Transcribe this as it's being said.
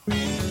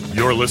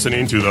You're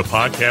listening to the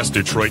Podcast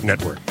Detroit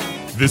Network.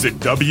 Visit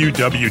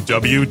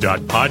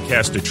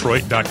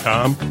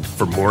www.podcastdetroit.com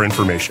for more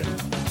information.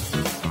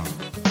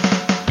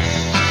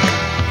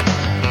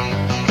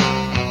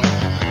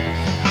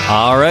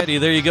 Alrighty,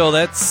 there you go.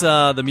 That's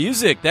the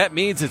music. That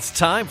means it's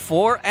time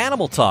for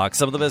Animal Talk.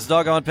 Some of the best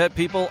doggone pet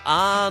people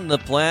on the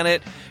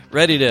planet,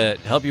 ready to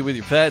help you with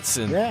your pets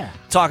and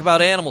talk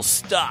about animal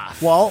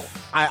stuff. Well,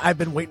 I've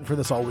been waiting for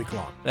this all week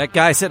long. That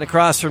guy sitting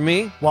across from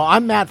me. Well,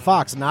 I'm Matt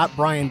Fox, not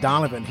Brian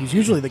Donovan. He's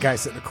usually the guy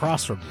sitting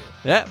across from you.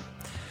 Yeah.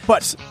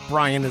 But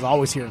Brian is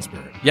always here in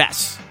spirit.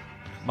 Yes.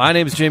 My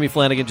name is Jamie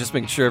Flanagan, just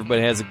making sure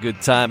everybody has a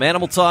good time.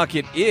 Animal Talk,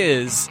 it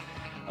is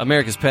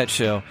America's Pet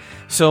Show.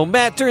 So,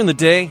 Matt, during the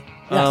day,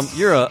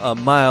 you're a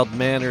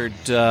mild-mannered...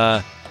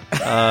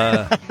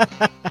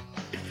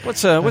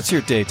 What's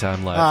your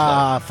daytime life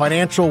like?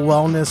 Financial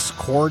wellness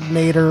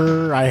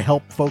coordinator. I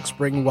help folks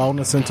bring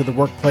wellness into the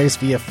workplace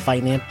via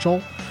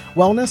financial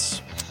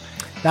wellness.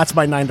 That's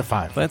my 9 to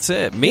 5. That's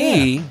it.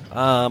 Me,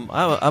 I'm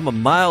a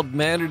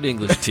mild-mannered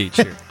English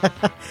teacher.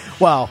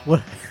 Well,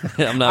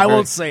 I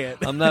won't say it.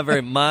 I'm not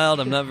very mild.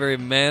 I'm not very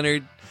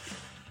mannered.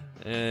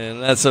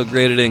 And not so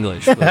great at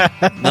English. But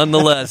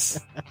nonetheless,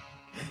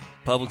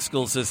 public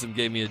school system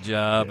gave me a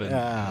job. And,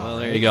 well,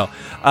 there you go.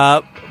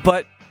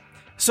 But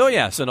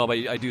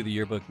I do the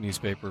yearbook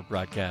newspaper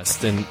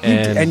broadcast, and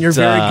you're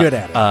very good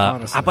at it.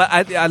 Honestly, but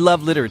I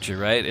love literature,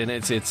 right? And I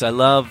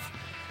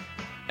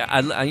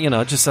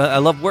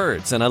love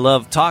words, and I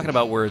love talking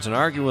about words and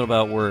arguing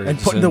about words and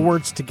putting the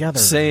words together,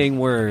 saying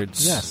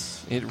words,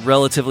 yes,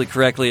 relatively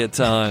correctly at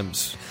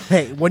times.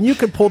 Hey, when you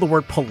can pull the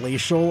word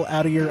palatial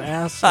out of your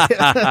ass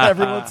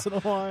every once in a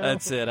while.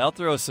 That's it. I'll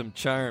throw some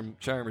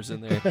charmers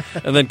in there.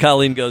 And then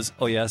Colleen goes,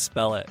 oh, yeah,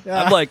 spell it.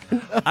 I'm like,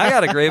 I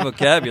got a great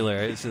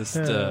vocabulary. It's just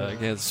I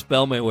can't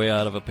spell my way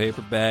out of a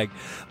paper bag.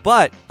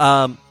 But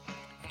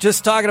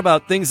just talking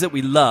about things that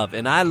we love.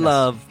 And I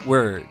love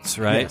words,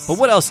 right? Yes. But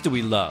what else do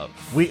we love?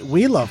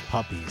 We love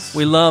puppies.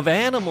 We love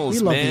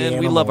animals, man.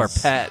 We love our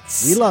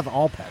pets. We love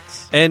all pets.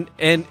 And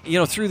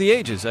through the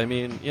ages,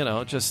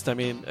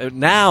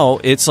 now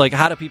it's like,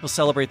 how do people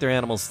celebrate their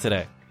animals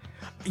today?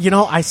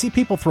 I see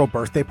people throw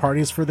birthday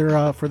parties for their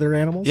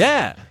animals.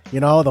 Yeah.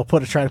 They'll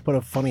try to put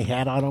a funny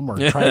hat on them or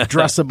try to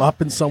dress them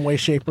up in some way,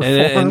 shape, or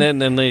form.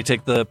 And then they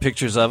take the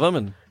pictures of them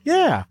and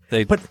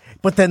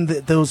but then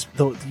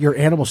your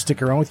animals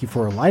stick around with you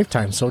for a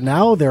lifetime. So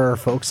now there are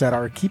folks that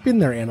are keeping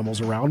their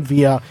animals around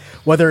via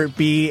whether it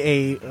be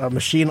a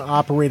machine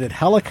operated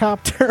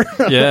helicopter,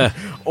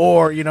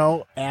 or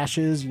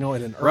ashes, in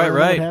an urn, or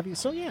what have you.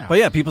 So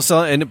people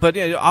sell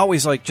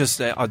always like just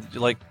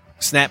like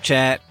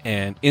Snapchat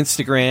and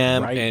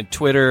Instagram and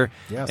Twitter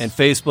and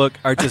Facebook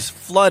are just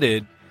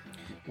flooded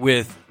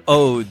with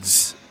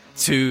odes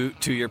to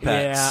your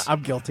pets. Yeah,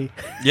 I'm guilty.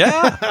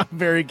 Yeah. I'm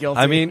very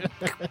guilty. I mean,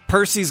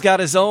 Percy's got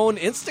his own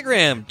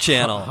Instagram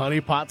channel.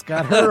 Honey Pot's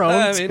got her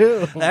own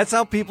too. That's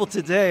how people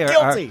today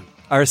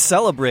are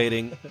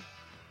celebrating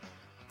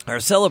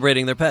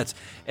their pets.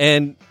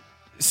 And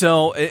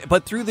so,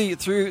 but through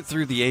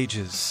the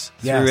ages,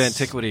 through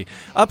antiquity,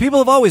 people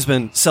have always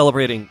been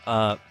celebrating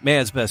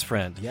man's best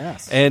friend.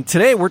 Yes. And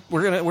today we're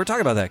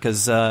talking about that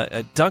because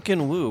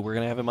Duncan Wu, we're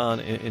gonna have him on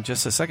in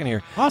just a second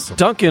here. Awesome.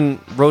 Duncan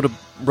wrote a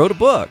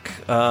book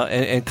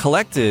and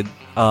collected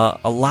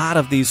a lot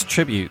of these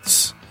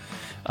tributes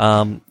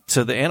to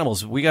the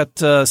animals. We got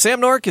Sam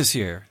Nork is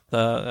here.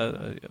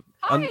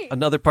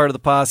 Another part of the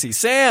posse.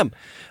 Sam.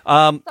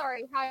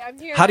 Sorry. Hi, I'm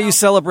here. How do you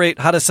celebrate?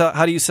 How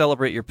do you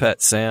celebrate your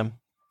pets, Sam?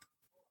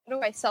 How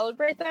do I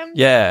celebrate them?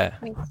 Yeah.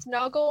 We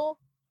snuggle.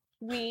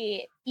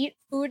 We eat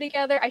food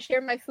together. I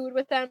share my food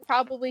with them.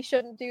 Probably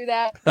shouldn't do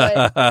that,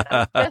 but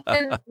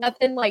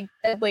nothing like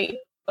deadly.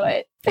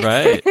 But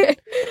right.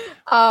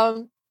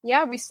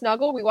 We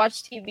snuggle. We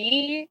watch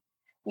TV.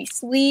 We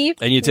sleep.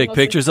 And you take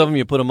pictures of them.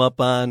 You put them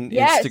up on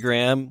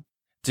Instagram.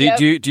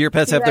 Do your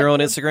pets have their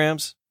own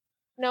Instagrams?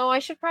 No, I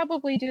should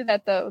probably do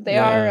that though. They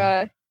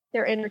are.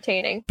 They're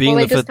entertaining.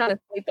 They just kind of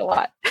sleep a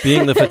lot.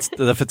 Being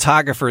the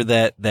photographer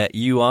that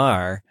you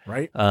are,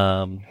 right?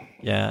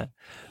 Yeah.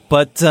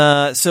 But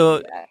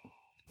so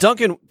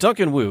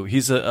Duncan Wu,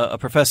 he's a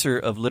professor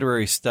of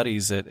literary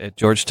studies at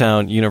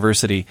Georgetown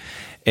University,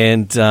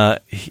 and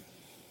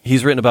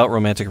he's written about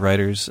romantic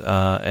writers,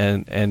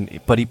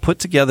 but he put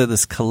together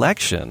this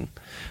collection,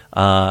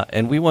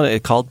 and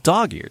it called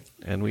Dog Eared,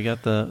 and we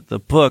got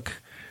the book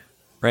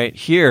right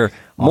here.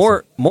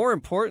 Awesome. More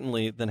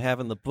importantly than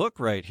having the book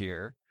right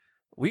here,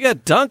 we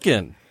got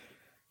Duncan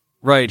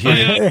right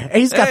here.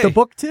 He's got the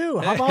book too.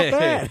 How about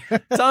that?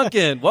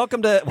 Duncan,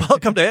 welcome to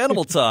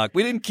Animal Talk.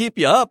 We didn't keep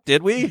you up,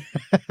 did we?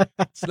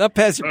 It's not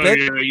past your bed.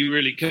 Yeah, you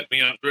really cut me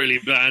up really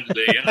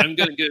badly. I'm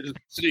going to go to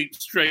sleep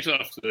straight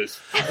after this.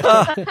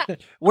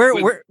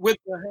 With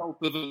the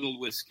help of a little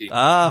whiskey.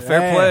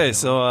 Fair play.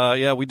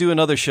 So we do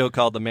another show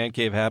called the Man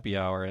Cave Happy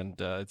Hour, and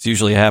it's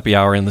usually a happy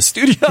hour in the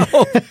studio.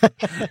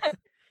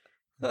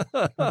 But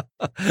I'll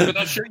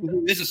show you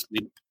who is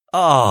asleep.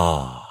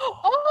 Oh,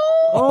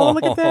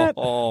 look at that.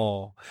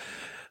 Oh,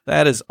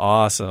 that is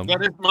awesome.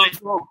 That is my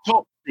dog,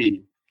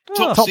 Topsy.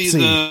 Topsy,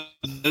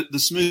 the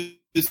smooth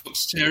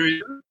fox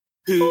terrier,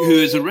 who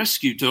is a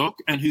rescue dog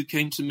and who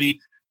came to me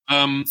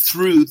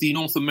through the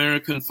North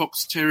American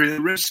Fox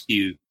Terrier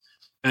Rescue.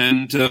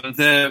 And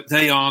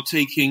they are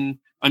taking,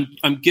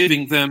 I'm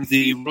giving them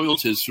the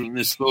royalties from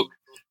this book,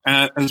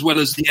 as well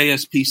as the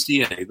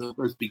ASPCA. They'll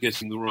both be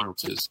getting the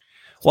royalties.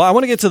 Well, I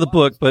want to get to the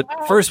book, but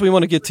first we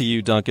want to get to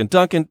you, Duncan.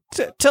 Duncan,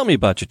 tell me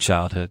about your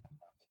childhood.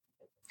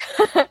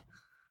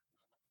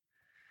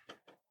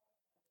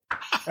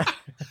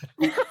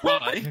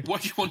 Why?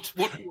 What do you want?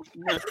 What do you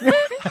want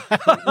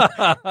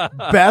to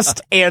know?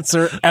 Best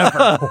answer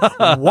ever.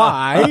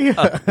 Why?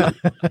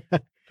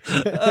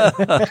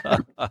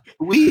 Are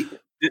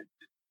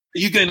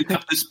you going to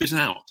cut this bit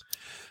out?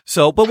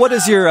 So, but what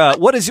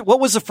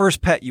was the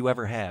first pet you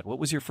ever had? What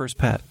was your first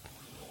pet?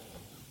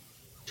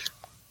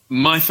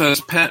 My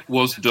first pet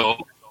was a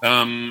dog,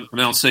 an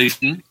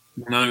Alsatian,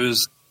 when I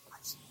was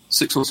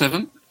 6 or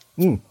 7.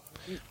 All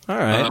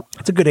right,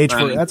 that's a good age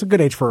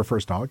for a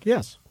first dog.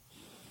 Yes.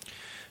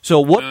 So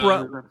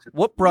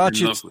what brought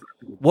you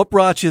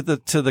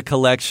to the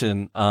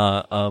collection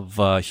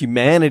of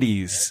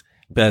humanity's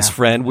best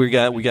friend?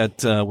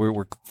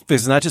 We're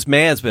it's not just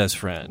man's best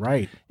friend,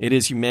 right? It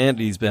is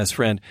humanity's best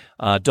friend,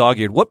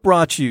 dog-eared. What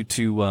brought you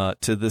to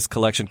this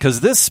collection? Because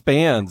this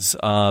spans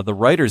the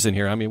writers in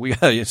here. I mean,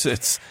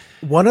 it's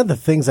one of the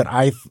things that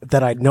I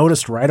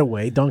noticed right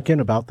away, Duncan,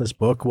 about this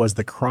book was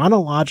the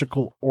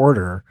chronological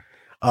order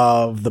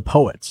of the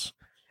poets.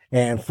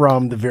 And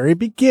from the very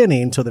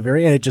beginning to the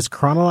very end, it just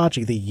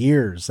chronologically the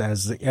years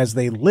as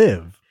they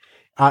live.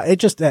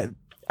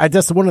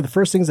 That's one of the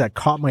first things that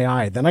caught my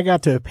eye. Then I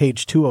got to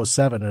page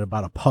 207 and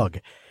about a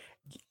pug.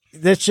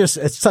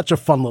 It's such a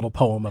fun little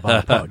poem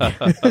about a pug.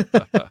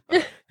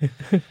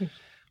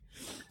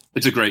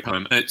 It's a great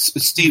poem. It's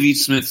Stevie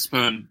Smith's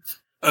poem,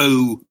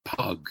 "Oh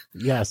Pug."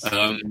 Yes,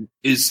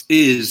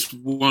 is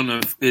one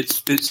of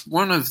it's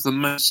one of the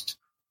most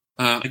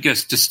I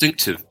guess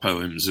distinctive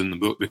poems in the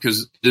book,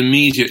 because it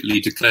immediately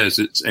declares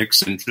its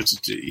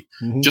eccentricity,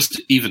 just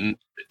even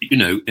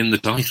in the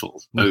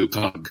title, "Oh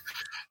Pug."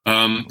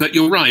 But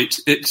you're right;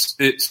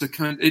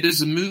 it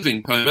is a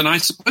moving poem, and I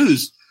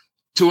suppose,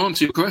 to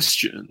answer your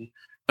question,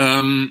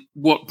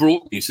 what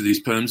brought me to these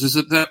poems is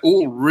that they're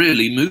all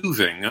really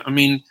moving. I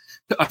mean,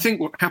 I think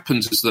what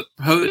happens is that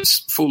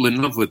poets fall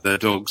in love with their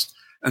dogs,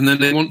 and then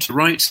they want to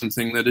write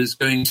something that is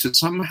going to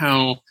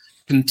somehow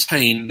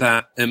contain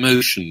that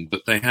emotion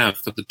that they have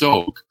for the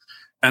dog.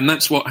 And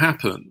that's what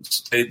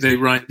happens. They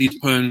write these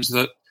poems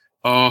that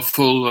are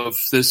full of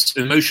this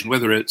emotion,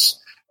 whether it's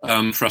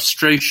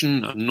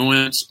frustration,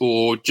 annoyance,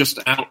 or just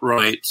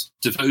outright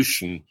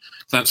devotion.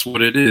 That's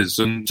what it is.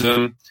 And,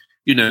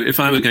 if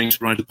I were going to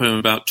write a poem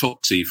about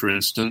Topsy, for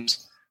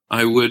instance,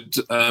 I would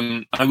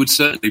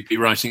certainly be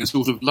writing a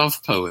sort of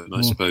love poem,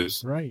 I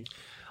suppose. Right.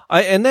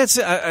 I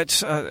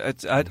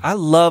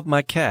love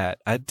my cat.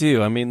 I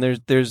do. I mean,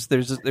 there's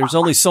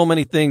only so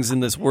many things in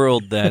this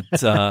world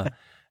that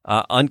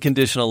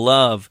unconditional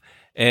love,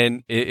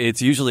 and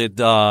it's usually a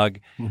dog.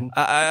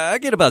 I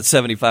get about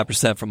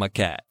 75% from my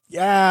cat.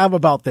 Yeah, I'm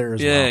about there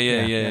as well.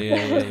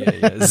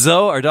 Yeah.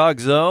 Zoe, our dog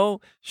Zoe,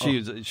 she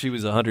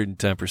was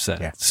 110%.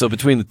 Yeah. So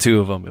between the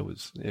two of them, it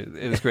was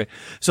great.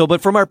 So,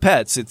 but from our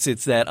pets,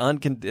 it's an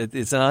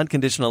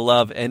unconditional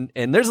love, and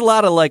there's a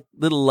lot of like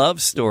little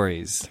love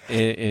stories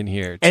in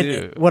here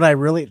too. And what I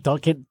really,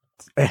 Duncan,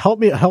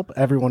 help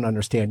everyone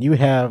understand. You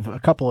have a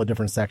couple of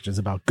different sections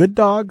about good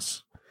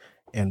dogs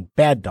and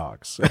bad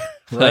dogs,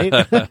 right?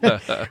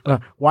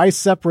 Why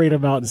separate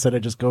them out instead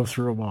of just go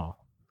through them all?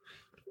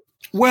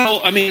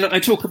 Well, I mean,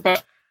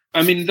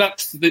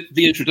 that's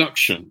the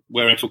introduction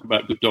where I talk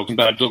about good dogs and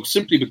bad dogs,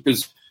 simply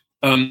because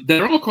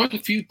there are quite a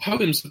few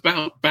poems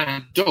about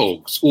bad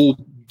dogs, or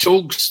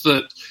dogs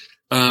that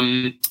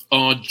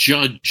are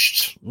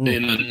judged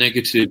in a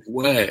negative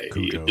way,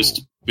 just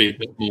to be a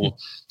bit more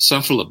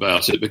subtle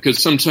about it,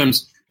 because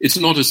sometimes it's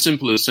not as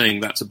simple as saying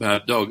that's a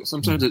bad dog.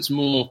 Sometimes it's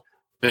more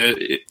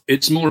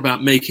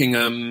about making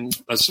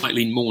a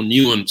slightly more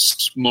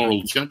nuanced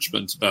moral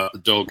judgment about the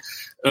dog.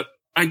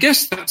 I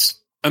guess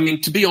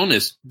to be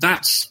honest,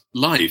 that's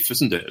life,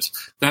 isn't it?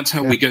 That's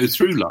how we go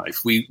through life.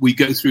 We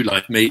go through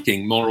life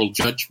making moral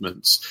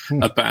judgments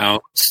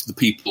about the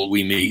people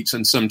we meet,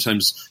 and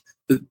sometimes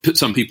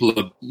some people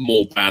are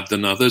more bad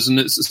than others, and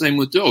it's the same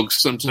with dogs.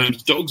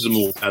 Sometimes dogs are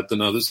more bad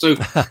than others. So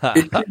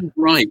it's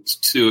right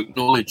to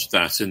acknowledge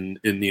that in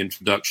the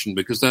introduction,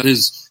 because that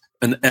is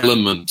an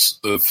element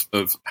of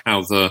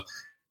how the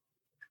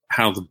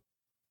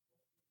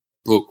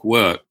book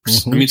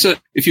works. I mean, so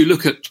if you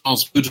look at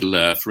Charles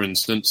Baudelaire, for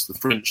instance, the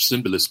French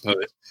symbolist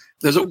poet,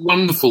 there's a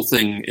wonderful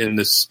thing in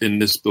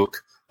this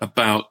book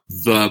about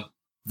the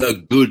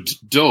good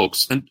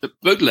dogs. And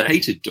Baudelaire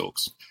hated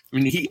dogs. I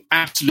mean, he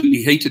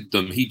absolutely hated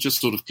them. He just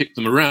sort of kicked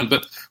them around.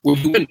 But when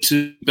he went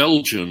to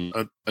Belgium,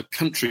 a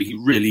country he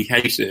really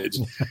hated,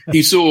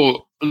 he saw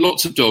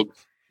lots of dogs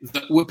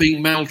that were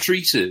being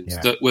maltreated,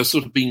 that were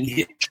sort of being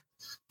hitched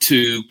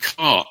to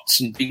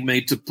carts and being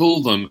made to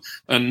pull them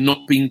and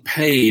not being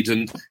paid.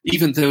 And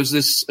even there was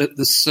this, at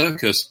the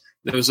circus,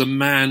 there was a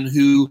man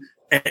who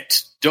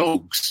ate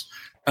dogs.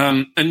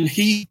 And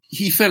he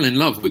fell in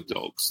love with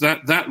dogs.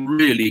 That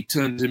really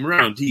turned him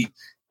around. He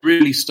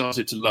really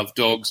started to love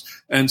dogs.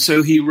 And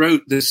so he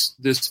wrote this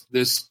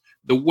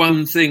the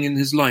one thing in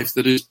his life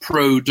that is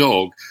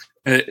pro-dog,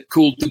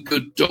 called The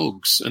Good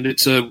Dogs. And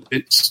it's a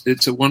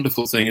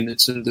wonderful thing, and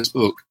it's in this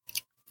book.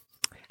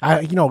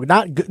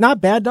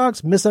 Not bad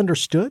dogs,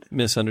 misunderstood.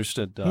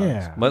 Misunderstood dogs.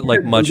 Yeah.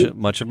 Like much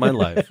of my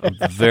life. I'm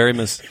very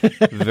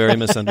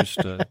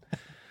misunderstood.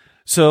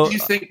 So Do you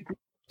think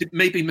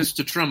maybe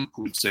Mr. Trump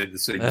would say the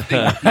same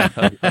thing?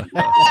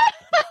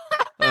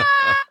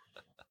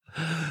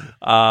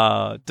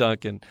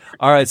 Duncan.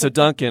 All right, so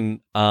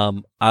Duncan,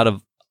 out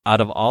of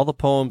all the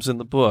poems in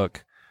the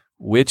book,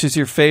 which is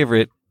your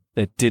favorite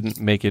that didn't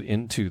make it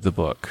into the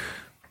book?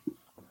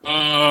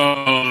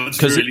 Oh,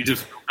 that's really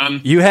difficult.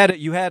 I'm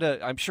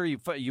sure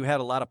you had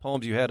a lot of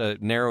poems. You had to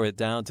narrow it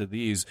down to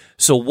these.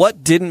 So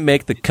what didn't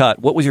make the cut?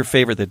 What was your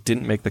favorite that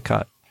didn't make the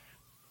cut?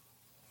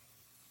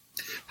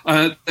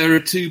 There are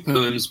two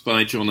poems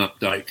by John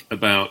Updike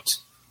about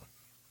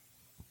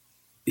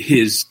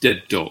his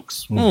dead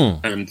dogs.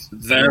 And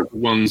they're the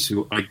ones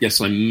who I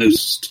guess I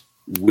most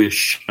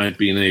wish I'd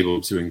been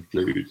able to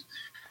include.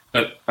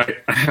 But I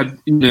had,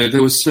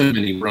 there were so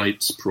many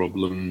rights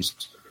problems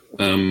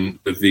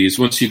with these.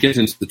 Once you get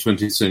into the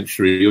 20th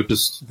century, you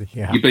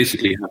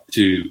basically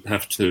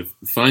have to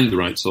find the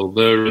rights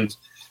holder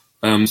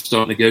and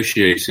start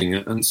negotiating,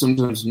 and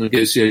sometimes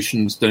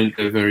negotiations don't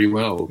go very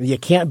well. You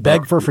can't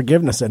beg for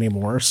forgiveness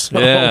anymore. So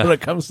when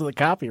it comes to the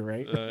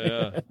copyright,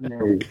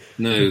 no,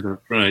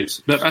 that's right.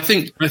 But I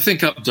think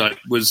Updike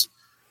was.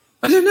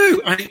 I don't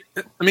know.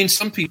 I mean,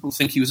 some people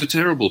think he was a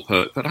terrible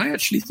poet, but I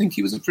actually think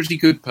he was a pretty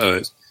good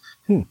poet.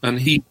 And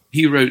he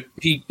wrote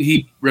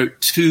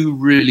two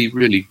really,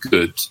 really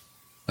good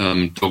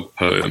dog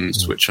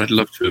poems, which I'd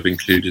love to have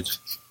included.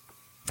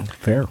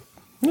 Fair.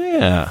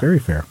 Yeah. Very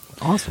fair.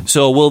 Awesome.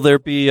 So will there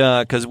be,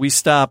 because we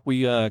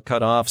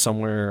cut off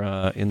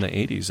somewhere in the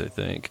 80s, I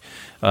think.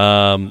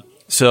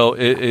 So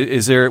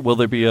will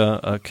there be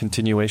a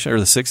continuation, or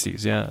the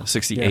 60s? Yeah,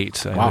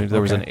 68. Yeah. Wow,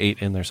 there was an 8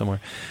 in there somewhere.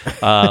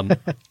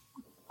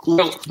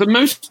 Well, the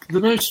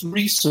most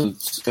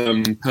recent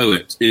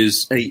poet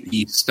is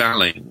A.E.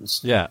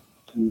 Stallings,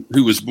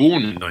 who was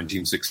born in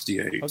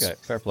 1968. Okay,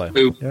 fair play.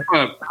 So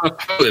her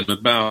poem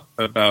about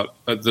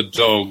the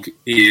dog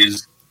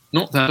is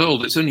not that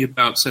old. It's only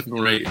about 7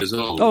 or 8 years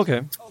old.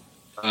 Okay.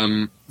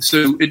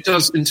 So it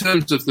does, in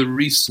terms of the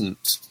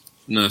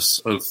recentness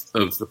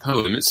of the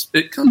poem,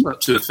 it comes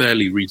up to a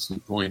fairly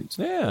recent point.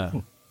 Yeah.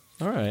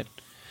 All right.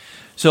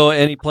 So,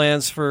 any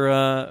plans for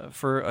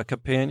a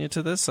companion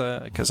to this?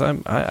 Because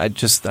I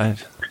just like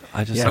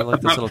this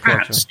little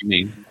culture. You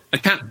mean a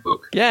cat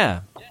book?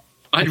 Yeah.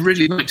 I'd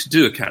really like to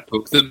do a cat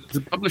book.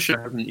 The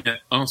publisher hasn't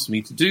yet asked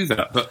me to do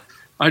that, but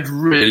I'd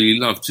really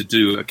love to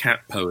do a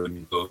cat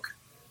poem book.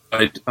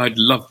 I'd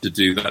love to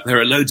do that.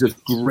 There are loads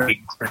of great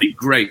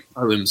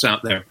poems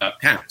out there about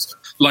cats.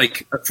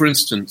 Like, for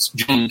instance,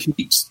 John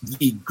Keats,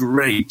 the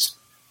great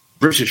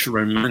British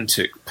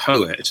romantic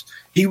poet.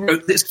 He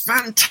wrote this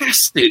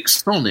fantastic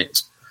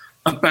sonnet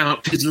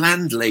about his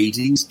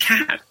landlady's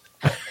cat.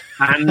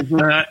 And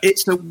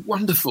it's a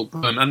wonderful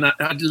poem. And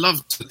I'd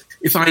love to,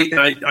 if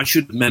I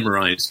should have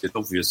memorized it,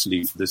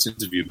 obviously, for this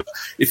interview, but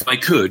if I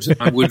could,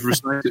 I would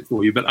recite it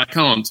for you, but I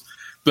can't.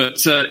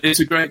 But it's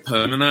a great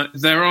poem, and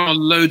there are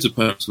loads of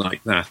poems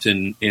like that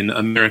in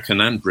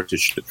American and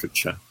British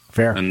literature.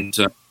 Fair. And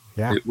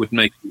it would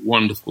make a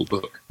wonderful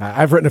book.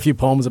 I've written a few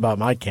poems about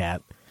my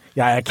cat.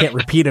 Yeah, I can't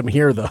repeat them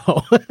here, though.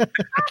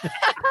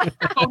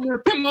 Oh, no,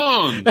 come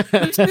on.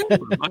 Let's do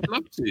them. I'd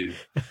love to.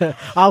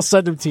 I'll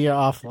send them to you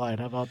offline.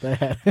 How about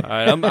that? All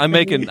right,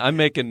 I'm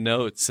making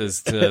notes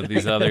as to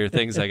these other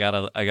things I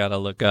gotta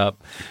look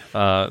up.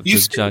 John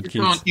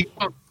Keats.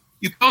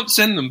 You can't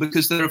send them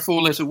because there are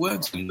 4-letter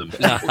words in them.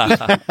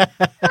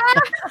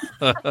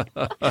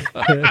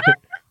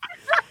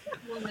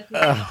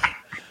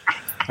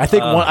 I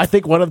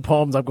think one of the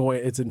poems I'm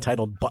going. It's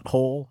entitled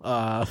 "Butthole,"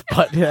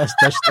 but yes,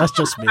 that's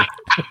just me.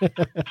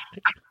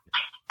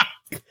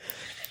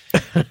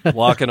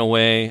 Walking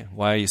away.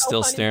 Why are you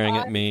still staring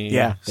at me?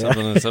 Yeah,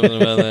 something about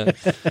that.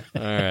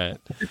 All right.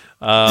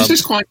 This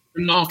is quite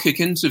an anarchic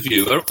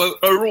interview.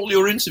 Are all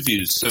your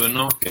interviews so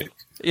anarchic?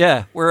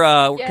 Yeah, we're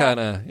kind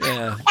of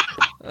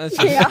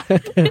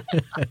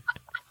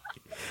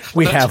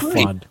We have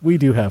fun. We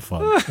do have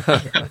fun.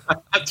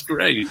 That's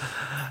great.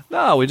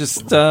 No, we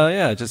just so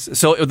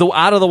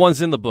out of the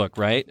ones in the book,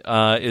 right?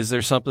 Is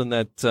there something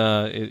that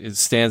it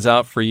stands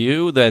out for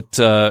you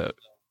that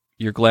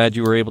you're glad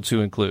you were able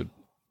to include?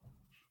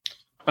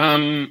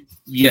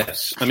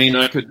 Yes. I mean,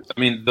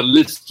 the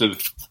list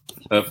of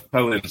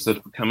poems that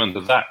have come under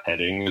that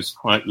heading is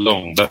quite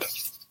long, but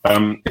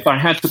if I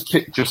had to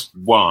pick just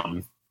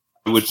one,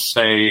 I would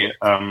say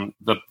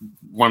that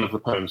one of the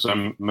poems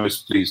I'm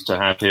most pleased to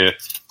have here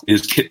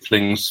is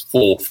Kipling's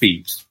 4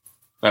 Feet.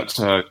 That's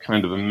a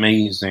kind of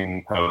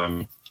amazing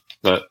poem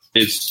that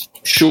is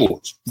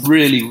short,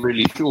 really,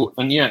 really short,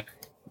 and yet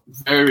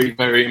very,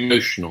 very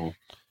emotional.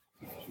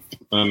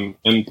 And,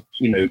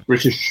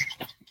 British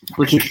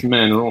British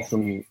men are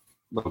often,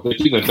 well, they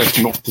do their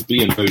best not to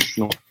be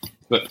emotional,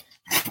 but,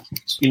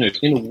 in a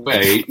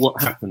way,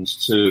 what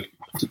happens to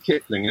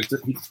Kipling is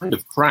that he kind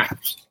of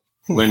cracked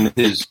when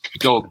his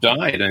dog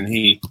died, and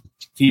he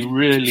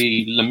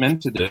really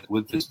lamented it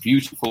with this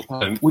beautiful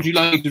poem. Would you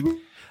like to?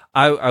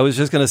 I was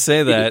just going to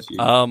say that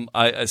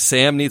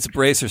Sam needs to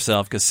brace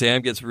herself because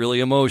Sam gets really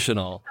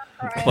emotional.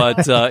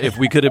 But if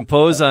we could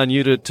impose on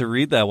you to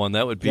read that one,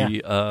 that would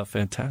be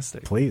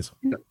fantastic. Please.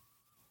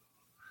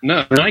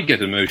 No, I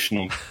get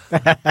emotional.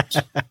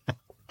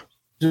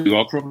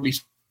 I'll probably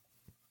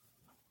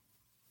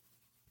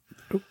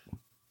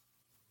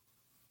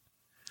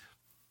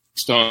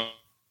start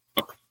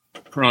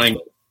crying.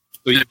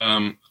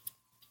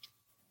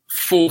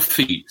 4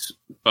 Feet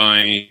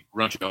by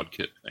Rudyard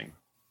Kipling.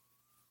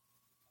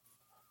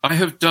 I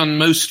have done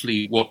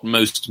mostly what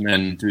most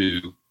men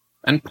do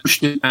and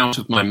pushed it out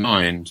of my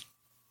mind.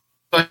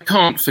 I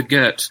can't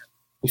forget,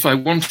 if I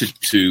wanted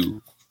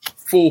to,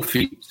 4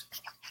 feet,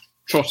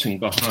 trotting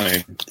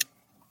behind.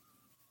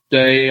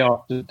 Day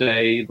after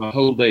day, the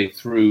whole day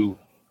through,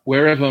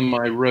 wherever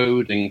my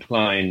road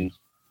inclined,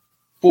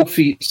 4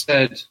 feet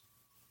said,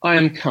 I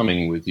am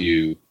coming with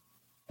you,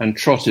 and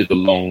trotted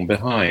along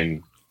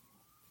behind.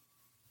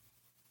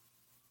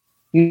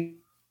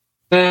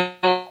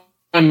 Now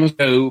I must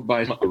go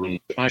by a room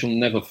I shall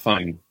never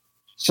find,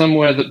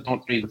 somewhere that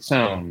not be the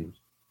sound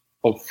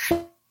of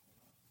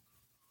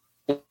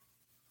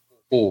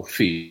 4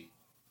 feet.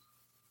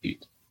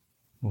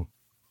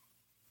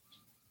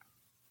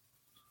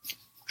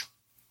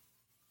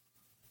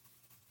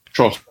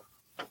 Trotting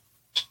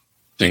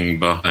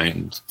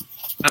behind.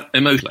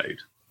 Emotionally.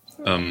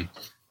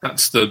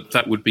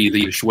 That would be the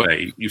English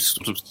way. You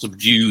sort of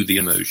subdue the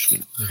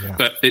emotion. Yeah.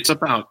 But it's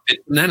an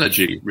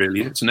elegy,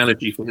 really. It's an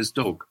elegy for his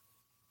dog.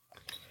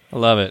 I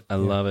love it. I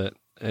love it.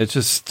 It's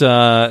just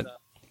it's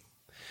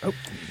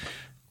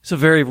a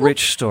very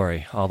rich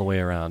story all the way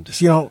around.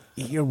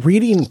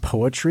 Reading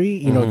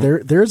poetry,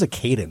 there's a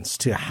cadence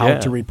to how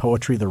to read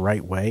poetry the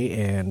right way,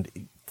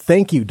 and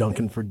thank you,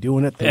 Duncan, for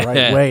doing it the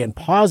right way and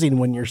pausing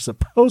when you're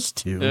supposed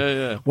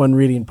to when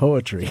reading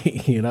poetry,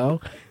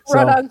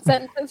 Right on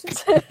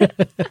sentences.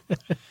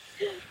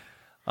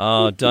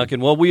 Duncan,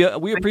 well,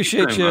 we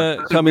appreciate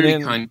you coming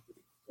in.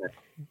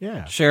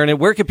 Sharing it.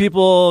 Where can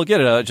people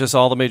get it? Just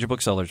all the major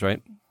booksellers,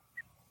 right?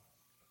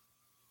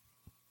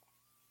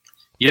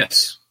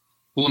 Yes,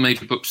 all the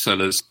major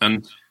booksellers.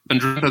 And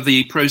remember,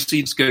 the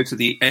proceeds go to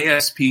the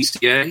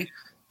ASPCA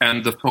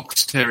and the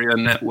Fox Terrier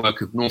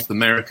Network of North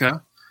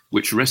America,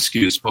 which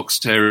rescues fox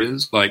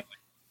terriers like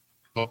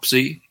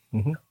Topsy.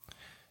 Mm-hmm.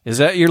 Is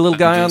that your little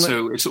guy on the...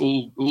 So it's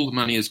all the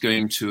money is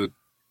going to a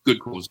good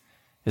cause.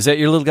 Is that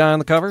your little guy on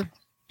the cover?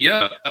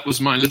 Yeah, that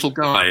was my little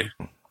guy.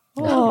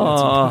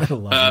 Oh,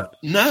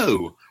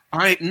 no,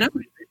 it's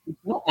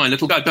not my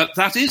little guy, but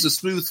that is a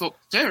smooth fox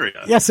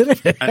terrier. Yes, it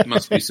is. It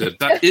must be said.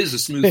 That is a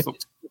smooth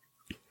fox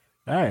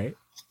terrier.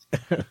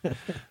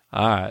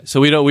 All right. So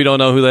we don't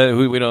know who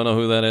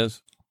that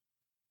is.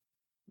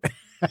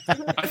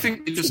 I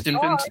think they just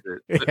invented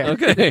it.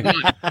 Okay,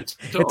 it's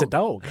a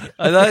dog.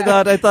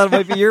 I thought it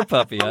might be your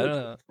puppy. I don't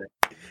know.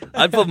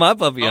 I'd put my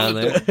puppy on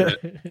there.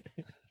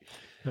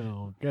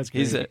 Oh, that's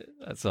great.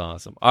 That's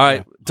awesome. All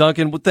right,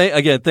 Duncan.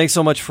 Thanks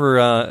so much for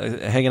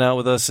hanging out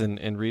with us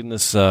and reading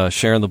this,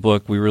 sharing the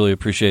book. We really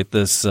appreciate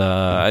this.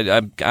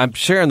 I'm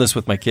sharing this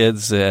with my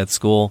kids at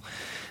school.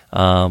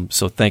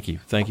 So thank you.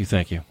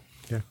 Yeah.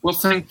 Well,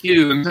 thank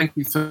you, and thank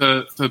you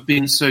for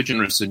being so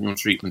generous in your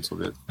treatment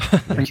of it.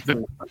 Thank you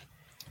very much.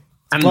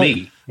 And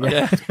me.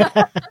 Yeah.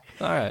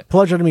 All right.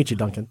 Pleasure to meet you,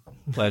 Duncan.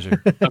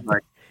 Pleasure.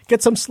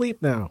 Get some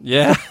sleep now.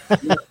 Yeah.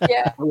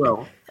 Yeah. I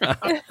will.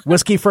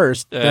 Whiskey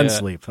first, then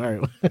sleep. All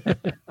right.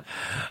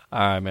 All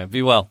right, man.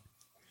 Be well.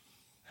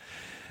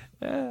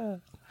 Yeah.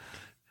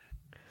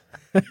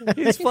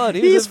 He's fun.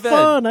 He's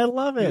fun. I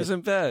love it. He was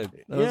in bed.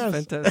 That was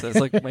fantastic. That's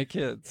like my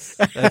kids.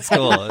 That's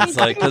cool. It's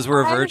like because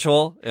we're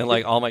virtual and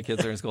like all my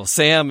kids are in school.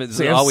 Sam's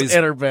always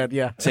in her bed.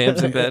 Yeah,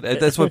 Sam's in bed.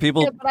 That's what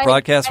people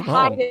broadcast from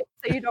home. It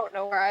so you don't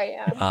know where I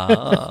am.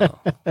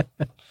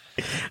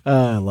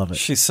 I love it.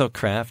 She's so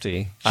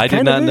crafty. I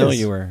did not know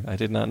you were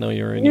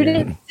in you here.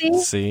 Didn't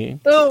see? See?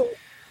 So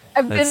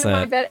I've been in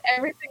my bed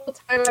every single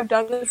time I've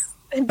done this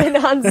and been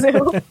on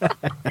Zoom.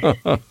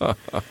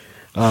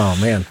 Oh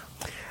man.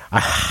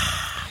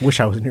 I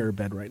wish I was near her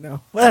bed right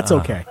now. Well, that's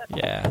okay.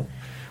 Yeah.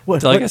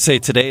 Like I say,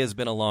 today has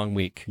been a long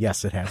week.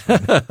 Yes, it has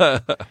been.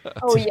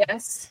 Oh,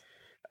 yes.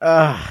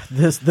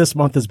 This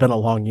month has been a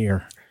long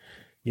year.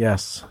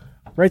 Yes.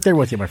 Right there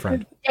with you, my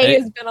friend. Today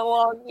has been a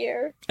long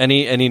year.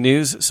 Any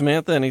news,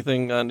 Samantha?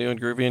 Anything new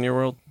and groovy in your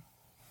world?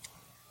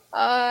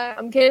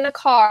 I'm getting a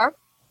car,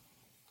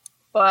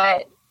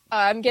 but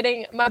I'm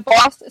getting my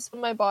boss. So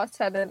my boss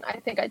had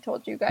I think I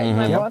told you guys.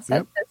 My boss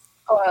had this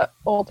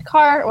old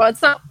car. Well,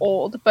 it's not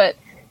old, but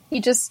he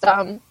just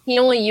he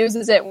only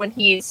uses it when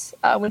he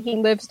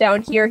lives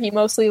down here. He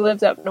mostly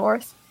lives up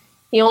north.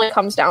 He only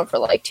comes down for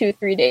like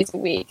 2-3 days a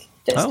week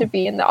just to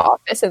be in the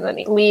office, and then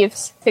he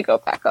leaves to go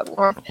back up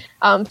north.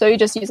 So he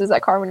just uses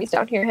that car when he's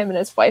down here. Him and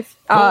his wife.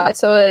 Cool.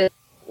 So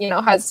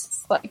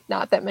has like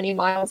not that many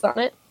miles on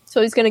it.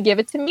 So he's going to give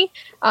it to me.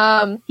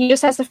 He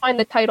just has to find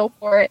the title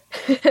for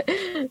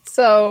it.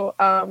 So,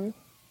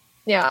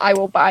 yeah, I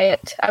will buy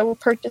it. I will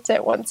purchase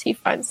it once he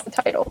finds the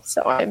title.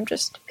 So I'm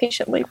just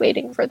patiently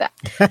waiting for that.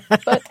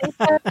 But I think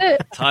that's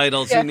it.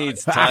 Titles. Who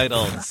needs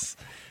titles?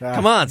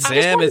 Come on,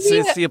 Sam.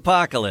 It's the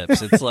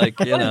apocalypse. It's like,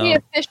 I want to be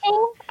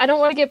official. I don't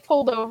want to get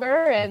pulled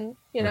over and,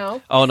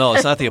 Oh, no,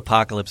 it's not the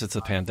apocalypse. It's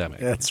a pandemic.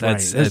 That's right.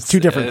 It's two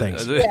different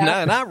things.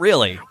 Not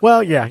really.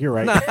 Well, yeah, you're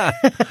right.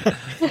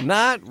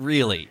 Not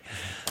really.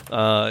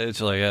 It's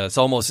like it's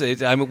almost.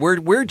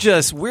 We're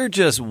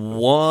just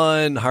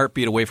one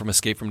heartbeat away from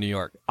Escape from New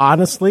York.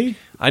 Honestly,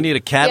 I need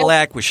a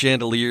Cadillac with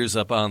chandeliers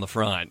up on the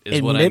front.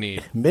 Is what I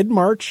need.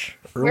 Mid-March,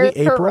 early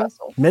April.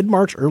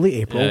 Mid-March,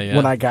 early April. Yeah.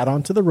 When I got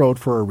onto the road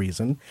for a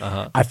reason,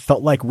 I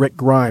felt like Rick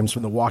Grimes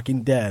from The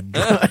Walking Dead,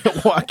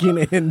 walking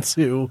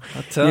into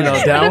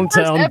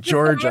downtown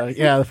Georgia.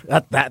 Yeah,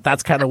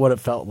 that's kind of what it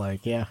felt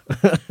like. Yeah.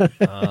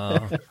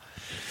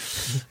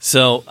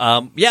 So,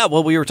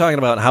 well, we were talking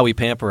about how we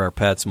pamper our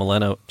pets.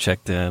 Milena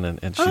checked in,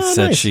 and she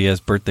said nice. she has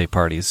birthday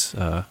parties.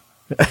 Well,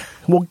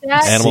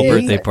 animal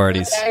birthday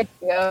parties.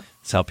 Yeah.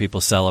 It's how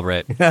people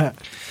celebrate. I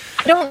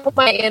don't know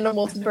my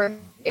animals'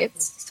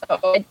 birthdays, so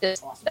I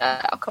just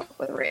I'll come up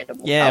with a random.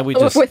 Yeah, we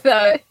just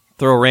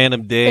throw a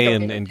random day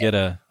and get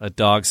a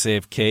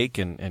dog-safe cake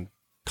and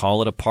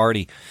call it a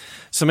party.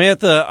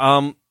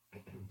 Samantha,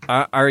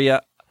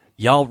 are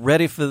y'all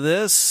ready for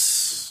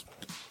this?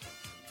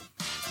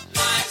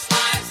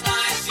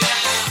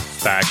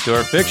 Fact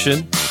or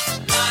fiction?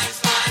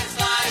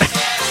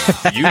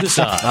 You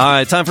decide. All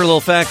right, time for a little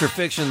fact or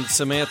fiction,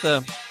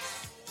 Samantha.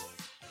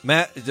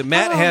 Matt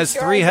has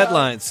three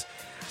headlines.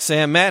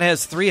 Sam, Matt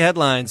has three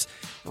headlines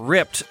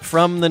ripped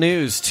from the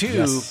news.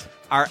 Two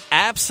are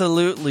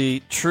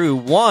absolutely true.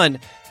 One,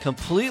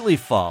 completely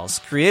false,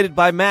 created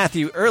by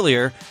Matthew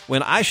earlier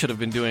when I should have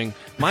been doing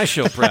my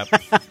show prep.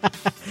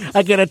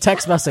 I get a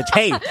text message.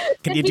 Hey,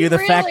 can you do the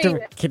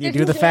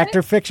fact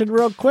or fiction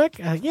real quick?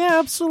 Yeah,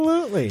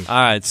 absolutely. All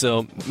right,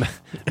 so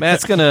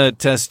Matt's gonna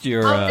test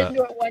your. I'll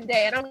do it one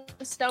day, and I'm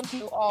gonna stump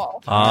you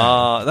all.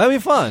 That'd be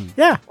fun.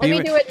 Yeah, let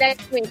me do it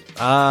next week.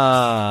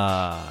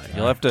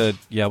 You'll have to.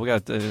 Yeah, we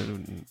got.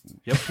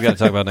 We got to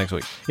talk about it next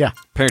week. Yeah,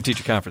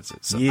 parent-teacher conferences.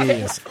 So.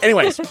 Yes.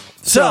 Anyways,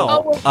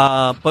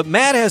 but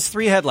Matt has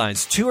three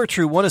headlines. Two are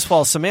true. One is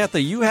false. Samantha,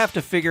 you have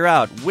to figure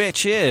out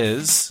which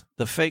is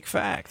the fake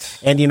fact.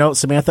 And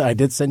Samantha, I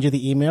did send you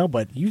the email,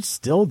 but you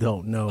still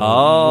don't know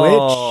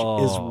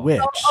which is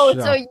which.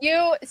 So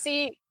you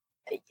see.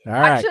 All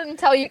right. I shouldn't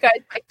tell you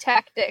guys my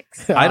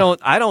tactics. I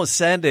don't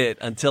send it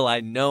until I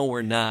know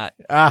we're not.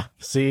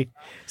 See,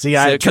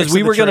 because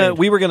we were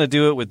gonna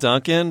do it with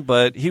Duncan,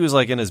 but he was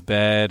like in his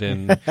bed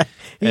and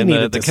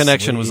the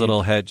connection was a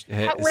little sketch.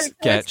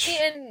 Was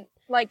he in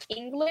like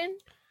England?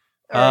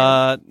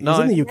 No, he's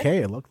in the UK.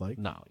 It looked like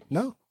no.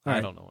 I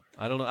don't know.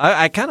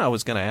 I kind of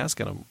was going to ask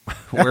him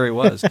where he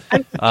was.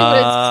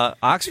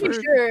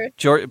 Oxford,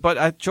 sure.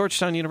 But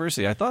Georgetown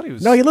University. I thought he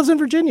was. No, he lives in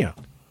Virginia.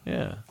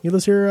 Yeah, he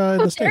lives here in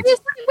the States.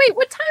 Wait,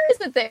 what time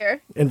is it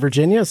there? In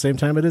Virginia, same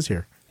time it is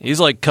here. He's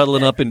like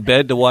cuddling up in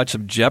bed to watch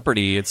some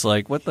Jeopardy. It's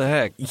like, what the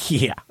heck?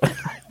 Yeah.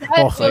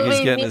 It's like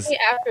he's getting his.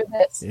 After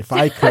this. If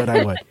I could,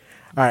 I would.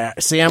 All right,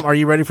 Sam, are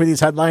you ready for these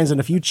headlines?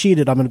 And if you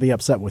cheated, I'm going to be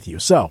upset with you.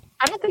 So.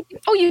 I don't think.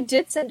 You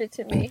did send it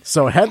to me.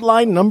 So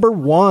headline number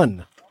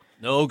one.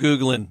 No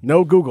Googling.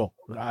 No Google.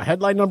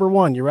 Headline number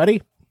one. You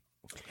ready?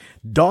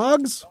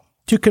 Dogs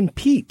to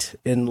compete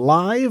in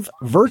live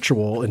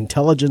virtual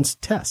intelligence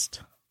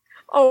test.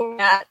 Oh,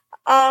 Matt.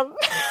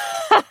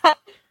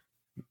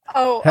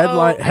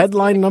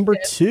 Headline number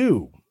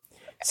two.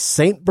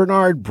 Saint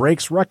Bernard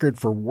breaks record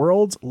for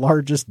world's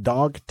largest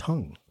dog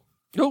tongue.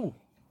 Oh.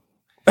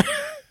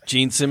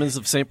 Gene Simmons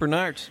of Saint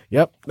Bernard.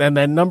 Yep. And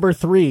then number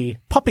three,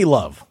 puppy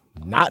love.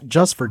 Not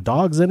just for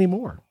dogs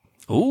anymore.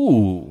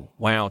 Ooh.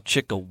 Wow.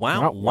 Chicka.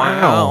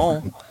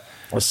 Wow.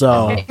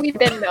 So. We've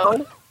been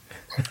known.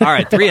 All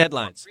right. Three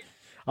headlines.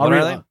 I'll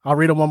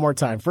read them one more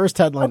time. First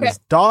headline is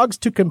dogs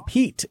to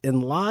compete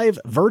in live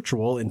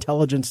virtual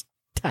intelligence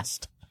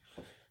test.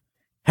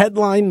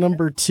 Headline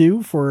number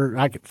two for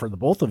the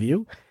both of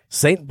you.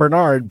 Saint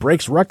Bernard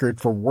breaks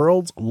record for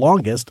world's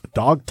longest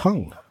dog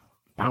tongue.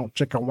 Wow,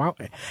 chicka, wow.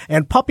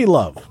 And puppy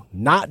love,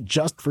 not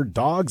just for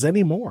dogs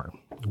anymore.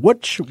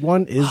 Which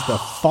one is the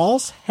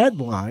false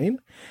headline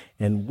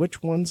and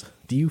which ones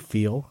do you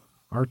feel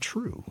are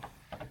true?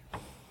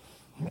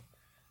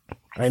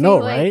 I know,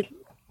 right?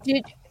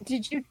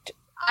 Did you?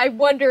 I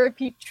wonder if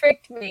you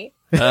tricked me.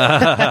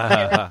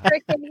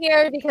 Trick in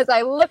here because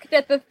I looked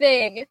at the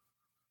thing,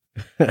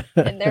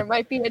 and there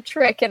might be a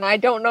trick, and I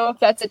don't know if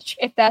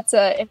that's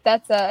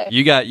a.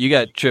 You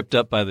got tripped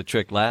up by the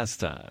trick last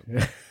time.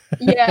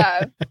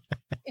 Yeah.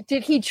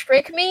 Did he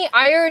trick me?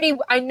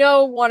 I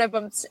know one of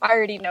them. I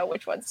already know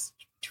which one's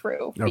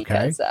true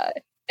because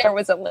there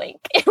was a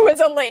link. It was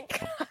a link.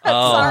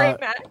 Sorry,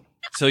 Matt.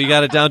 So you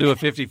got it down to a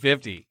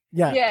 50-50.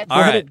 Yeah.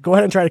 All go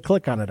ahead and try to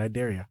click on it. I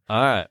dare you.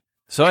 All right.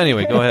 So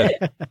anyway, go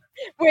ahead.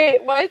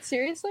 Wait, what?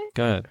 Seriously?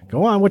 Go ahead.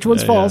 Go on. Which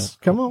one's false?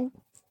 Yeah. Come on.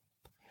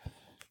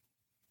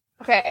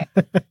 Okay.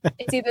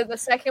 It's either the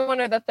second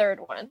one or the third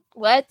one.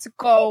 Let's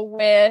go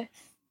with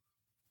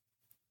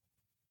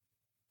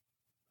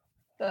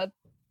the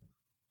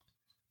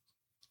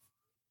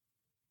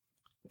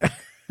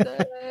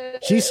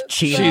She's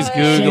cheating. She's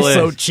Googling. She's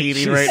so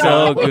cheating right She's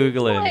now. so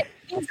Googling.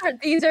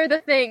 These are the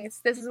things.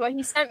 This is what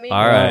he sent me.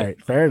 All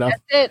right. Fair enough.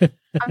 That's it.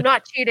 I'm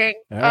not cheating.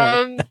 All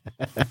right.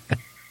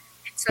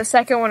 It's the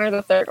second one or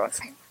the third one.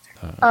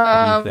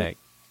 What do you think?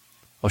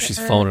 Oh, she's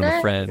phoning a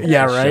friend.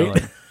 Yeah, right.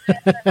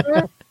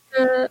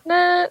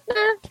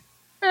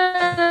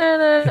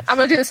 I'm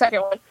gonna do the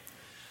second one.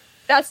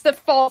 That's the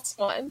false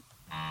one.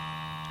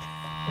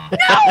 You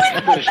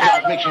better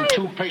start mixing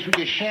toothpaste with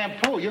your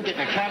shampoo. You're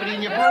getting a cavity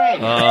in your brain.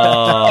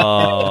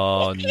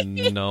 Oh,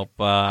 nope.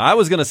 I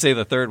was gonna say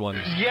the third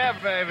one. Yeah,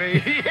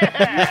 baby.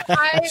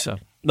 Yeah. So,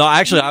 no,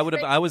 actually,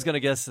 I was gonna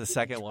guess the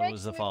second one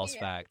was the false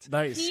fact.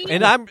 Nice.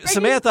 And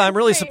Samantha, I'm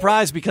really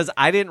surprised because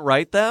I didn't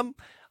write them.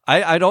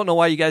 I don't know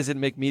why you guys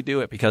didn't make me do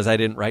it because I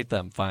didn't write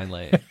them.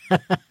 Finally,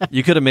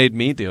 you could have made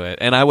me do it,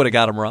 and I would have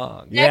got them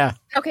wrong. Yeah.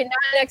 Okay, not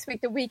next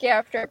week. The week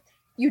after.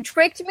 You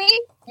tricked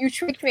me.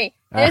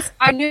 This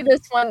I knew this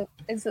one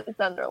is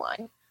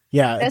underlined.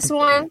 Yeah. This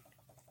one.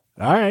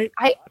 All right.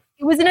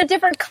 It was in a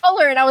different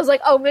color, and I was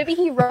like, "Oh, maybe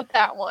he wrote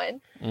that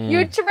one."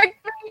 You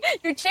tricked me.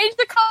 You changed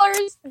the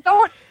colors.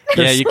 Don't.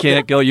 Yeah, you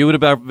can't go. You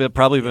would have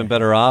probably been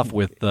better off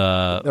with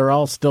They're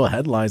all still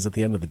headlines at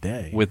the end of the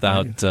day.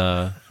 without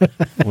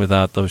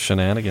those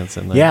shenanigans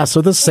in there. Yeah,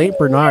 so this Saint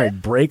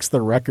Bernard breaks the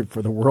record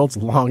for the world's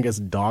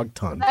longest dog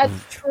tongue.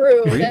 That's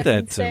true. Read That's that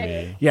insane. to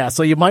me. Yeah,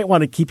 so you might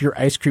want to keep your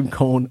ice cream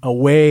cone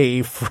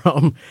away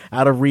from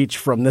out of reach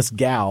from this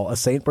gal, a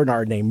Saint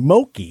Bernard named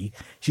Moki.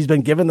 She's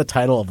been given the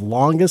title of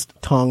longest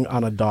tongue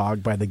on a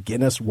dog by the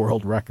Guinness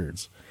World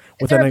Records.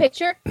 Is there a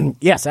picture?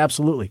 Yes,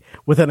 absolutely.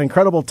 With an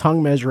incredible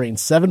tongue measuring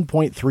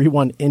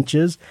 7.31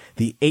 inches,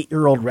 the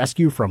 8-year-old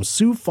rescue from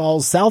Sioux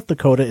Falls, South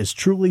Dakota is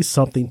truly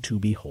something to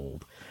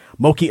behold.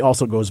 Moki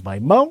also goes by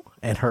Mo,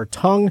 and her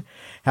tongue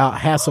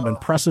has some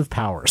impressive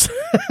powers.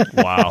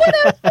 Wow.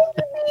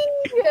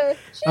 She's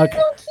so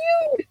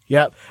cute.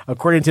 Yep.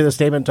 According to the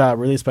statement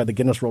released by the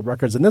Guinness World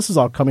Records, and this is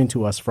all coming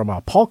to us from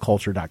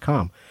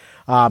paulculture.com.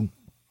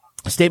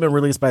 A statement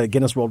released by the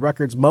Guinness World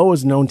Records, Mo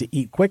is known to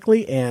eat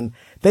quickly, and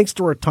thanks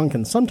to her tongue,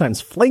 can sometimes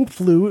fling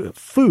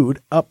food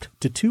up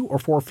to 2 or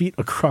 4 feet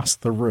across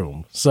the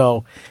room.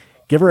 So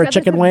give her a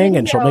chicken wing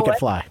and she'll make it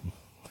fly.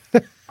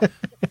 There's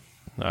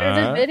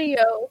a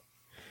video.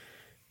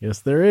 Yes,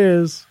 there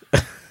is.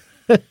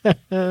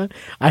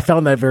 I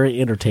found that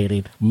very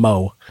entertaining.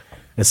 Mo,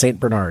 a Saint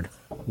Bernard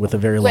with a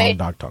very long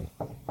dog tongue.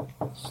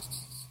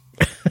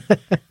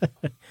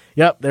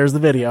 Yep, there's the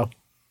video.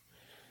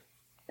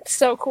 It's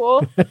so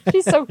cool.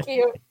 She's so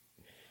cute.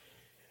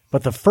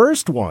 But the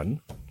first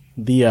one,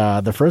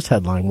 the first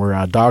headline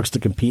were dogs to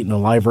compete in a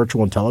live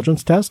virtual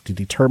intelligence test to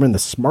determine the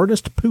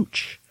smartest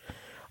pooch.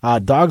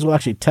 Dogs will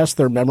actually test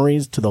their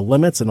memories to the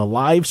limits in a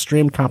live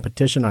streamed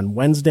competition on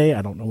Wednesday.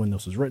 I don't know when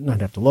this was written.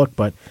 I'd have to look,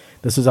 but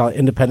this is on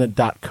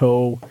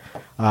independent.co.uk.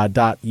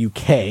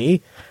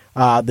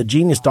 The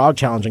Genius Dog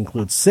Challenge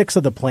includes 6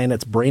 of the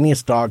planet's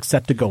brainiest dogs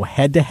set to go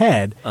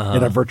head-to-head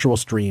in a virtual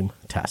stream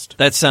test.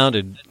 That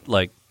sounded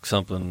like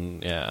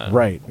something, yeah.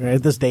 Right.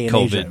 This day and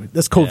age.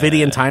 This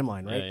COVIDian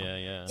timeline, right?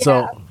 Yeah.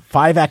 So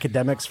 5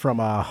 academics from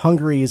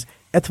Hungary's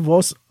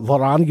Eötvös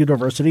Loránd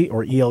University,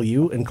 or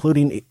ELU,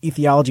 including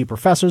ethology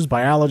professors,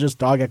 biologists,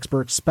 dog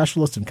experts,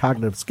 specialists in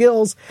cognitive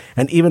skills,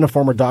 and even a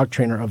former dog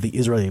trainer of the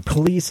Israeli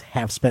police,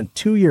 have spent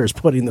 2 years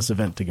putting this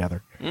event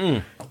together.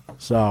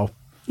 So,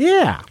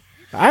 yeah.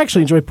 I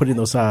actually enjoyed putting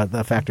those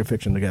the fact or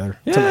fiction together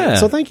tonight.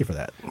 So thank you for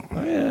that.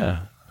 Oh,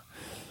 yeah.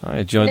 I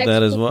enjoyed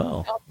that as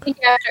well. I'll be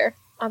after.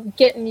 I'm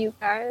getting you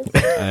guys.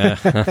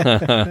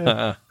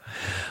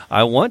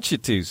 I want you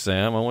to,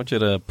 Sam. I want you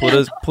to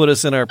put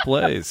us in our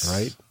place.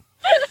 Right.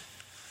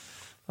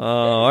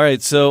 All right.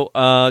 So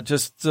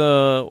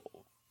well,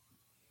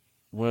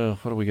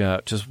 what do we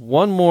got? Just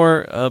one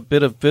more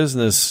bit of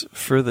business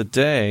for the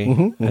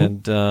day,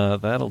 and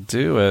that'll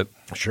do it.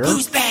 Sure.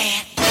 Who's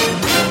bad?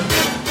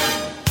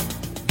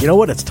 You know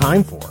what it's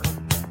time for?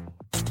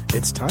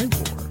 It's time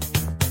for...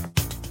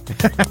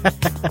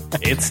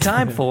 It's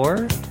time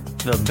for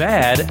the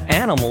bad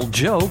animal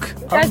joke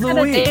of the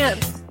week.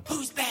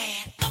 Who's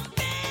bad?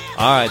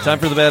 All right, time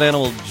for the bad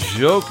animal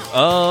joke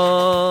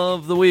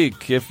of the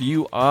week. If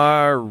you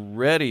are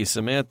ready,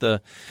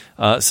 Samantha,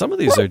 some of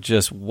these are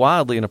just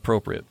wildly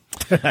inappropriate.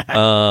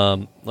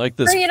 Like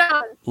this, Bring it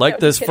on.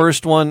 like No, this just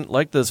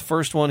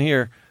first one,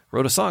 here.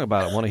 Wrote a song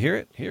about it. Want to hear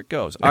it? Here it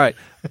goes. All right,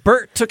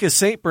 Bert took his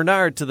Saint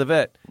Bernard to the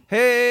vet.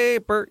 Hey,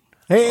 Bert.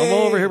 Hey.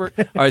 I'm over here, Bert.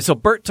 All right, so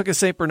Bert took a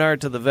St.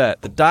 Bernard to the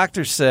vet. The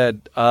doctor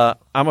said,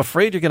 I'm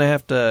afraid you're going to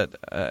have to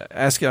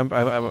ask him.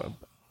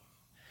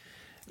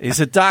 He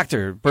said,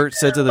 "Doctor," Bert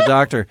said to the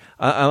doctor,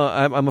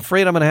 I'm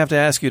afraid I'm going to have to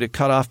ask you to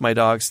cut off my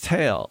dog's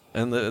tail.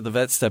 And the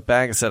vet stepped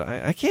back and said,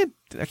 I can't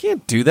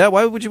do that.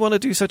 Why would you want to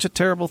do such a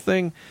terrible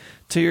thing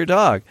to your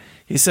dog?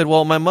 He said,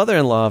 well, my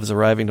mother-in-law is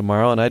arriving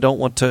tomorrow, and I don't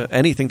want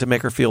anything to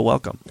make her feel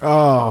welcome.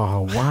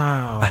 Oh,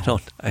 wow. I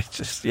don't.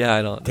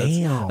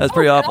 Damn. That's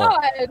pretty awful. God.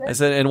 I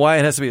said, and why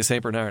it has to be a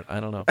St. Bernard? I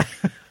don't know.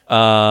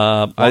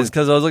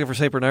 Because I was looking for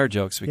St. Bernard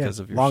jokes because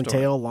of your long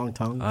story. tail, long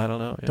tongue. I don't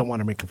know. Yeah. Don't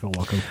want to make her feel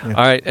welcome. Yeah.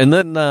 All right, and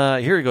then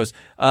here he goes.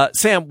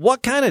 Sam,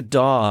 what kind of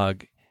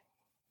dog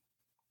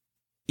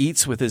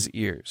eats with his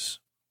ears?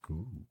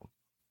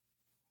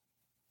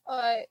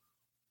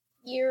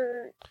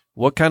 Ear.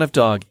 What kind of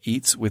dog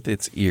eats with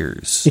its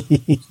ears?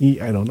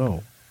 I don't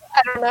know.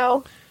 I don't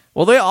know.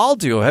 Well, they all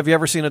do. Have you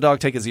ever seen a dog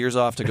take his ears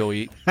off to go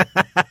eat?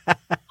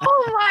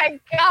 Oh my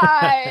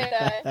god!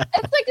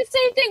 It's like the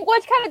same thing.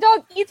 What kind of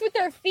dog eats with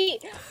their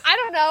feet? I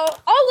don't know.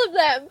 All of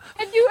them.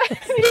 Have you ever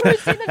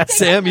seen them take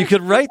Sam, you off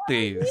could their write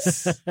feet?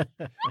 these. What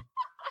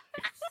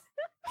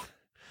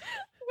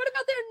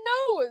about their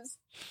nose?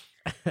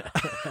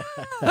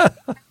 I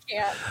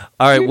can't.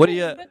 All right, what do can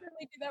you? literally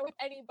do that with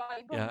any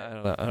body part. Yeah, I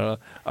don't know.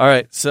 All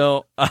right,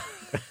 so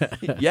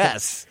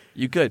yes,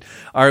 you could.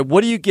 All right,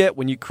 what do you get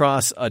when you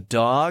cross a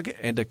dog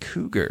and a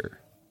cougar?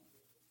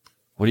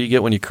 What do you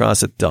get when you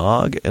cross a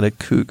dog and a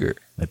cougar?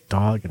 A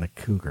dog and a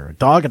cougar. A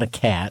dog and a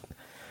cat.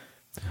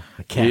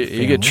 A cat.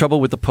 You get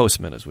trouble with the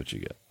postman is what you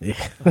get.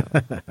 Yeah.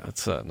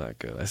 That's not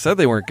good. I said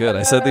they weren't good.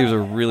 I said these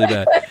were really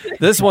bad.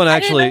 This one I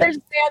didn't actually,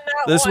 understand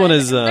that this one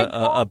is Like,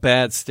 a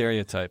bad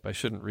stereotype. I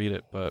shouldn't read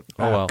it, but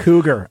oh well.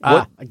 Cougar.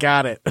 What- I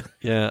got it.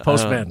 Yeah.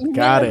 Postman. you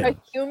Got mean it. like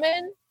a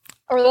human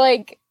or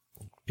like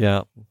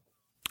Yeah.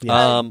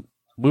 Yeah.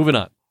 Moving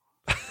on.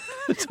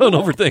 Don't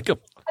overthink them.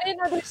 I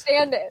didn't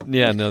understand it.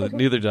 Yeah, no,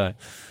 neither did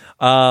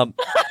I.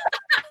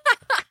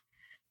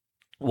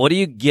 What do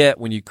you get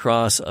when you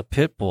cross a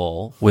pit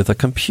bull with a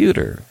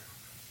computer?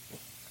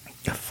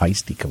 A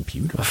feisty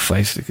computer. A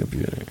feisty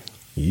computer.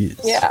 Yes.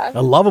 Yeah.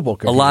 A lovable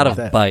computer. A lot like of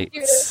that.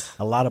 bites.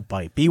 A lot of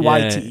bite.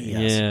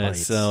 B-Y-T-E-S. Yeah,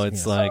 bites. so it's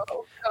Yes. like,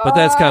 Oh, but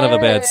that's kind of a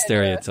bad God.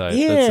 stereotype.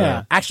 Yeah.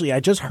 That's Actually,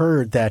 I just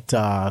heard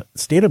that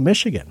state of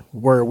Michigan,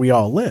 where we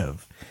all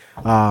live,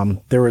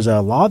 there was a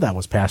law that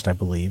was passed, I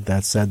believe,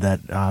 that said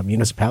that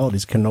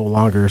municipalities can no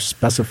longer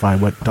specify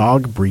what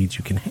dog breeds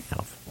you can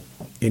have,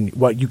 in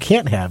what you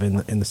can't have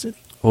in the city.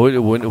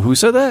 who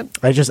said that?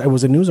 It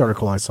was a news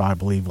article I saw, I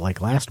believe, like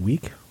last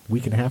week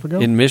and a half ago.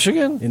 In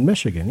Michigan? In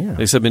Michigan, yeah.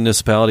 They said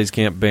municipalities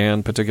can't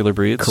ban particular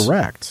breeds?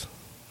 Correct.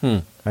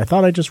 I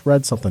thought I just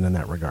read something in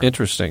that regard.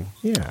 Interesting.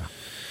 Yeah.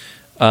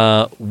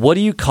 What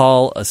do you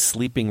call a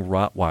sleeping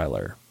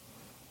Rottweiler?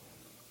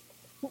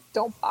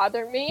 Don't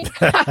bother me.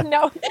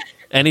 No.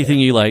 Anything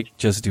you like,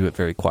 just do it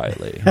very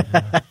quietly.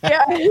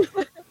 Yeah.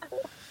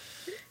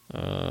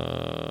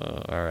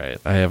 All right.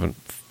 I haven't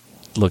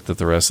looked at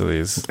the rest of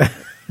these.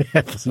 You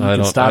I can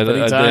don't. stop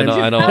anytime.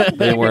 I don't.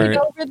 They Read weren't.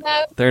 over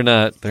them. They're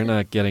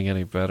not getting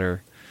any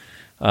better.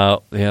 Yeah,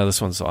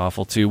 this one's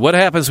awful too. What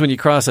happens when you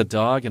cross a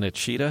dog and a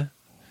cheetah?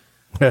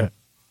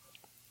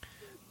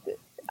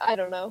 I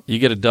don't know. You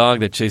get a dog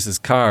that chases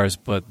cars,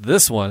 but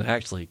this one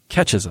actually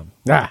catches them.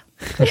 Ah.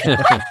 No,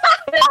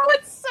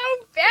 it's so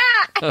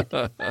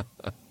bad.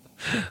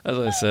 As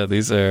I said,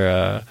 these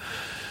are.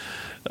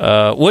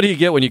 What do you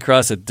get when you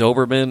cross a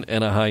Doberman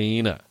and a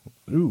hyena?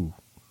 Ooh.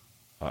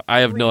 I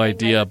have no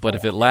idea, but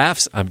if it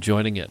laughs, I'm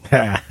joining it.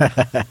 I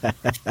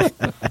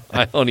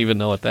don't even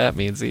know what that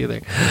means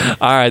either.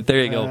 All right,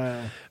 there you go.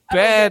 get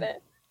Bad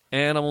it.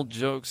 animal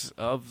jokes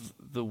of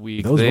the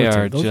week. Those They ones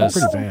are those just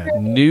pretty bad.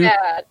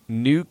 Bad.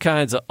 new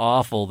kinds of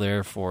awful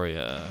there for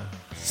you.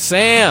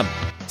 Sam,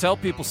 tell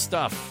people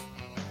stuff.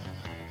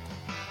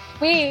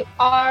 We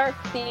are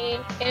the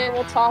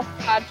Animal Talk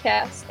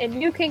Podcast, and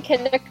you can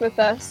connect with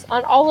us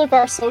on all of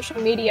our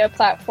social media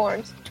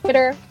platforms: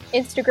 Twitter,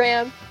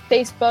 Instagram,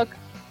 Facebook,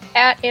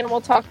 at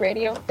Animal Talk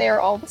Radio. They are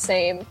all the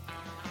same.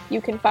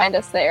 You can find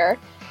us there.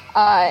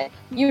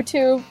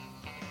 YouTube,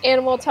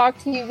 Animal Talk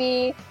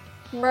TV,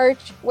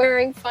 merch,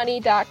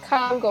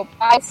 wearingfunny.com. Go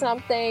buy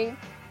something.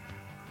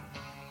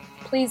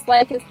 Please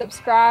like and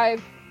subscribe.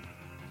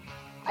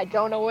 I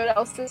don't know what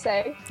else to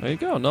say. There you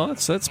go. No,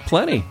 that's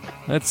plenty.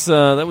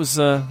 That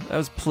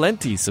was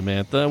plenty,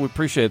 Samantha. We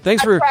appreciate it.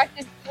 Thanks I for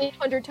practiced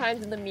 800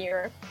 times in the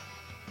mirror.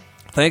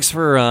 thanks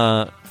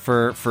for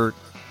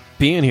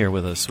being here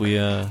with us. We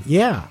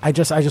Yeah, I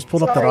just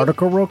pulled up that Sorry.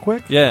 article real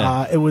quick.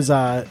 Yeah. It was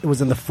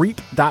in the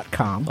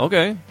freep.com.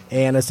 okay.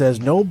 And it says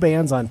no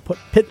bans on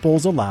pit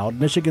bulls allowed.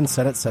 Michigan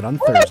Senate said on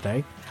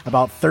Thursday.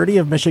 About 30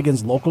 of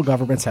Michigan's local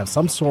governments have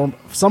some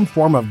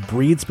form of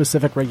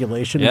breed-specific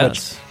regulation,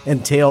 Yes. which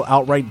entail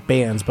outright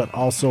bans, but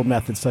also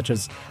methods such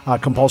as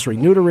compulsory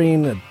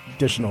neutering,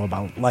 additional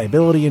about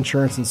liability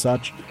insurance and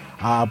such.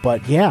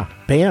 But yeah,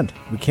 banned.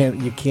 You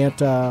can't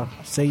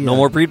say No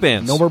more breed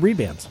bans. No more breed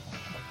bans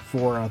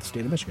for the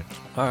state of Michigan.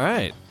 All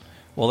right.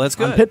 Well, that's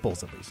good. On pit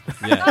bulls, at least.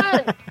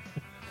 Yeah.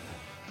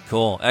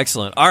 Cool.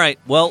 Excellent. All right.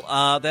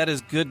 Well, that is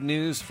good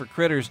news for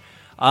critters.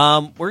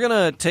 We're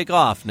going to take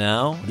off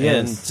now,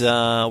 Yes.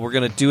 and we're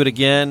going to do it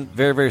again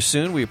very, very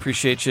soon. We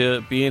appreciate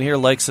you being here.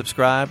 Like,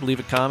 subscribe, leave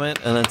a comment,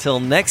 and until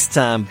next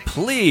time,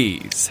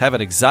 please have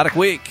an exotic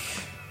week.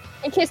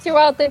 And kiss you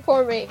out there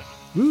for me.